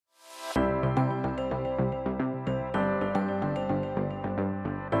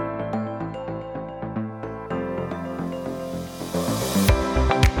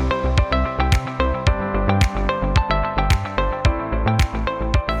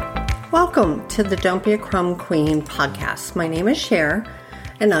Welcome to the Don't Be a Crumb Queen podcast. My name is Cher,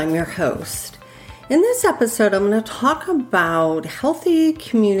 and I'm your host. In this episode, I'm going to talk about healthy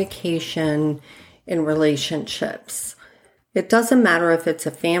communication in relationships. It doesn't matter if it's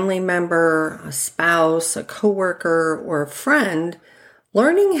a family member, a spouse, a coworker, or a friend.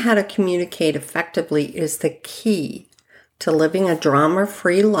 Learning how to communicate effectively is the key to living a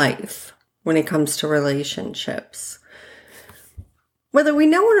drama-free life when it comes to relationships. Whether we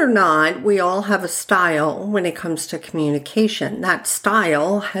know it or not, we all have a style when it comes to communication. That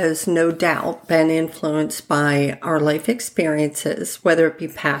style has no doubt been influenced by our life experiences, whether it be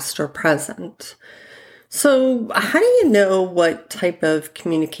past or present. So how do you know what type of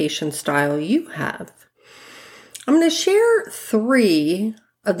communication style you have? I'm going to share 3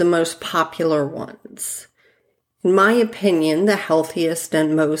 of the most popular ones. In my opinion, the healthiest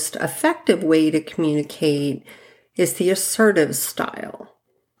and most effective way to communicate is the assertive style.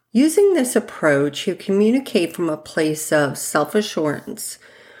 Using this approach, you communicate from a place of self-assurance,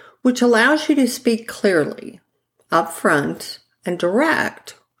 which allows you to speak clearly, upfront, and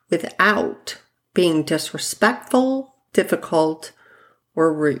direct without being disrespectful, difficult,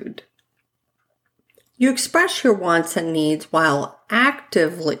 or rude. You express your wants and needs while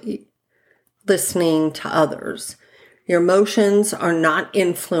actively listening to others. Your emotions are not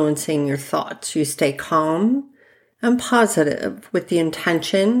influencing your thoughts. You stay calm and positive with the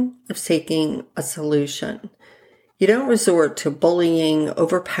intention of seeking a solution. You don't resort to bullying,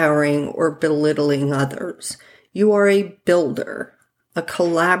 overpowering, or belittling others. You are a builder, a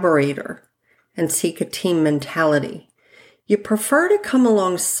collaborator, and seek a team mentality. You prefer to come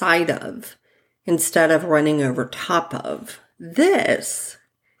alongside of instead of running over top of. This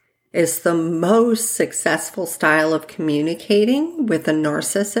is the most successful style of communicating with a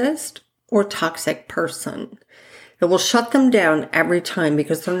narcissist or toxic person. It will shut them down every time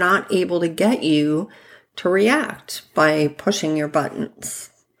because they're not able to get you to react by pushing your buttons.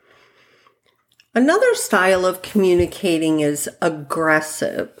 Another style of communicating is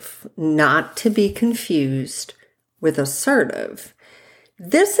aggressive, not to be confused with assertive.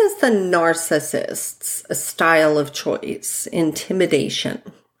 This is the narcissist's style of choice, intimidation.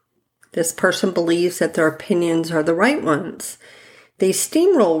 This person believes that their opinions are the right ones. They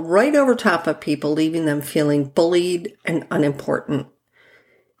steamroll right over top of people, leaving them feeling bullied and unimportant.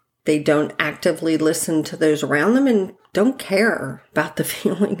 They don't actively listen to those around them and don't care about the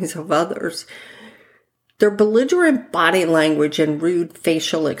feelings of others. Their belligerent body language and rude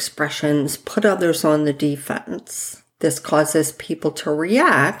facial expressions put others on the defense. This causes people to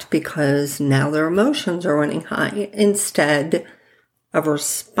react because now their emotions are running high instead of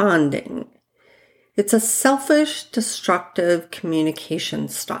responding. It's a selfish, destructive communication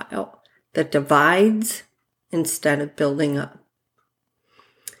style that divides instead of building up.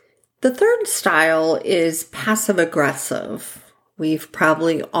 The third style is passive-aggressive. We've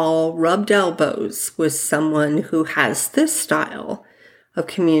probably all rubbed elbows with someone who has this style of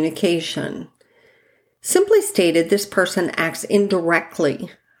communication. Simply stated, this person acts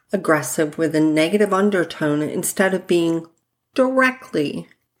indirectly aggressive with a negative undertone instead of being directly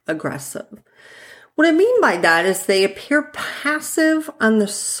aggressive. What I mean by that is they appear passive on the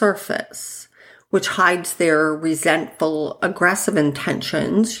surface, which hides their resentful, aggressive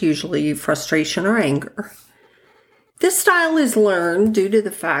intentions, usually frustration or anger. This style is learned due to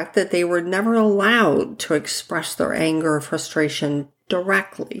the fact that they were never allowed to express their anger or frustration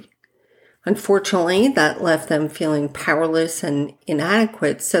directly. Unfortunately, that left them feeling powerless and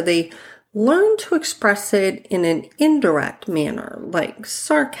inadequate, so they learned to express it in an indirect manner, like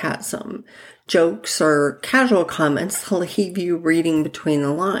sarcasm, jokes, or casual comments to leave you reading between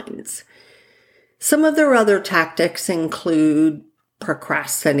the lines. Some of their other tactics include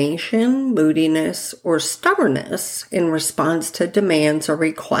procrastination, moodiness, or stubbornness in response to demands or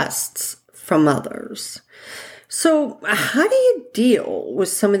requests from others. So how do you deal with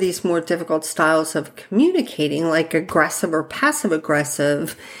some of these more difficult styles of communicating, like aggressive or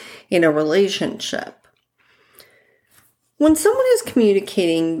passive-aggressive, in a relationship? When someone is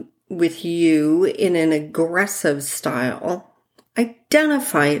communicating with you in an aggressive style,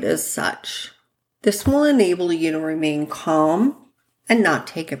 identify it as such. This will enable you to remain calm and not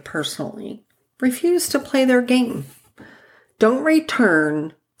take it personally. Refuse to play their game. Don't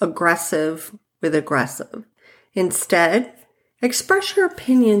return aggressive with aggressive. Instead, express your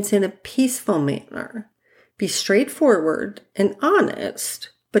opinions in a peaceful manner. Be straightforward and honest,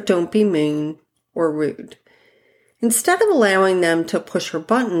 but don't be mean or rude. Instead of allowing them to push your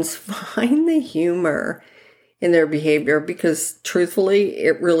buttons, find the humor in their behavior because truthfully,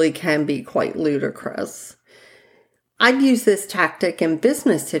 it really can be quite ludicrous. I've used this tactic in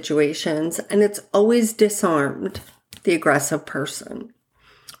business situations, and it's always disarmed the aggressive person.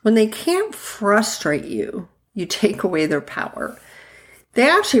 When they can't frustrate you, you take away their power. They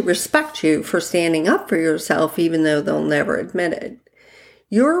actually respect you for standing up for yourself, even though they'll never admit it.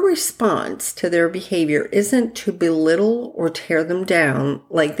 Your response to their behavior isn't to belittle or tear them down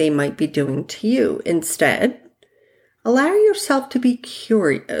like they might be doing to you. Instead, allow yourself to be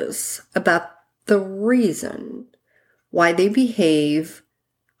curious about the reason why they behave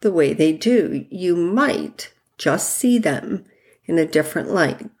the way they do. You might just see them in a different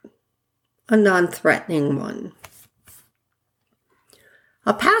light, a non-threatening one.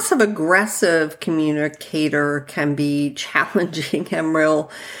 A passive-aggressive communicator can be challenging and will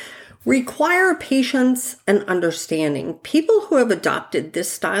require patience and understanding. People who have adopted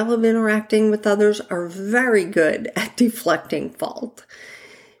this style of interacting with others are very good at deflecting fault.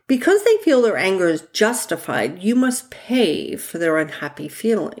 Because they feel their anger is justified, you must pay for their unhappy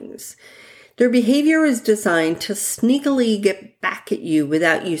feelings. Their behavior is designed to sneakily get back at you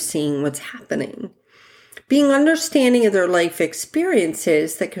without you seeing what's happening. Being understanding of their life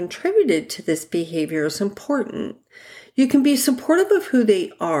experiences that contributed to this behavior is important. You can be supportive of who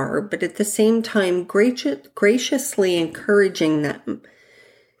they are, but at the same time graciously encouraging them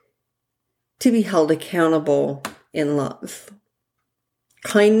to be held accountable in love.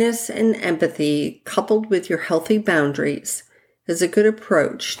 Kindness and empathy, coupled with your healthy boundaries, is a good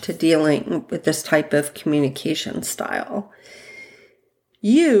approach to dealing with this type of communication style.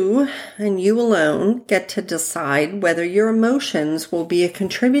 You, and you alone, get to decide whether your emotions will be a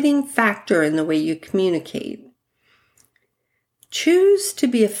contributing factor in the way you communicate. Choose to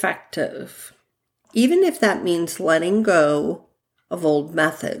be effective, even if that means letting go of old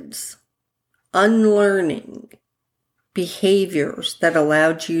methods, unlearning behaviors that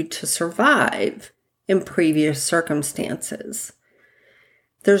allowed you to survive in previous circumstances.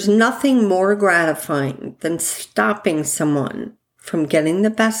 There's nothing more gratifying than stopping someone from getting the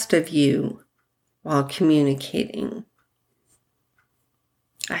best of you while communicating.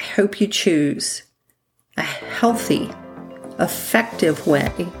 I hope you choose a healthy, effective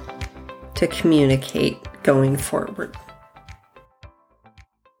way to communicate going forward.